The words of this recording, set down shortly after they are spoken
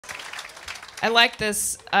I like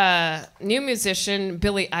this new musician,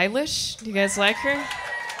 Billie Eilish. Do you guys like her?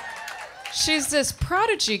 She's this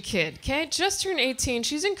prodigy kid, okay? Just turned 18.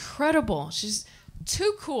 She's incredible. She's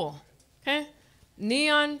too cool, okay?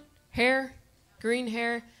 Neon hair, green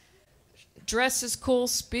hair, dresses cool,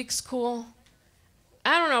 speaks cool.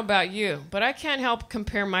 I don't know about you, but I can't help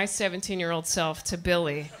compare my 17-year-old self to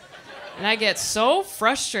Billie. And I get so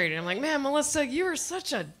frustrated. I'm like, man, Melissa, you are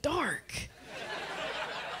such a dark.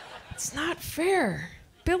 It's not fair.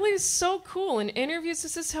 Billie's so cool. In interviews,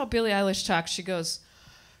 this is how Billie Eilish talks. She goes,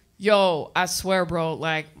 yo, I swear, bro,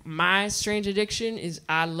 like, my strange addiction is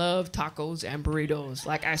I love tacos and burritos.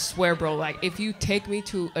 Like, I swear, bro, like, if you take me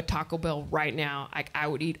to a Taco Bell right now, like, I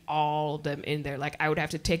would eat all of them in there. Like, I would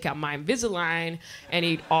have to take out my Invisalign and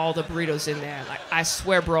eat all the burritos in there. Like, I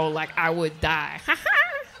swear, bro, like, I would die.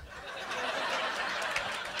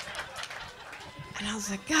 And I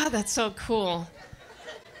was like, God, that's so cool.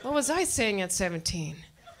 What was I saying at 17?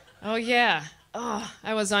 Oh, yeah. Oh,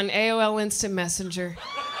 I was on AOL Instant Messenger.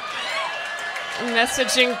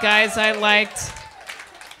 Messaging guys I liked.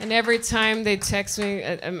 And every time they text me,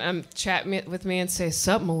 chat with me and say,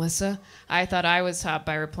 sup, Melissa? I thought I was hot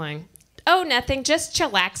by replying, oh, nothing, just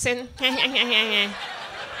chillaxing.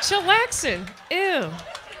 Chillaxing. Ew.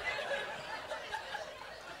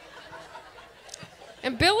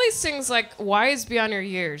 And Billie sings like wise beyond her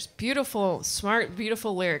years. Beautiful, smart,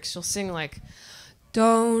 beautiful lyrics. She'll sing like,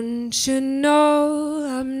 don't you know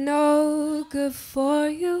I'm no good for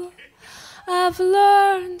you? I've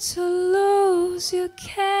learned to lose, you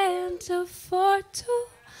can't afford to.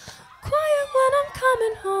 Quiet when I'm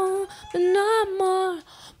coming home, but not more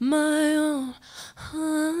my own.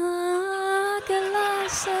 Get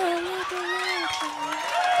lost,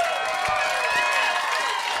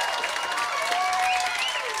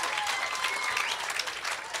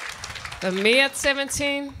 But me at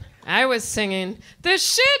 17, I was singing, the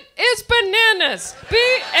shit is bananas,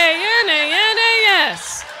 B-A-N-A-N-A-S.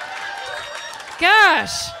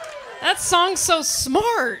 Gosh, that song's so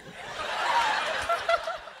smart.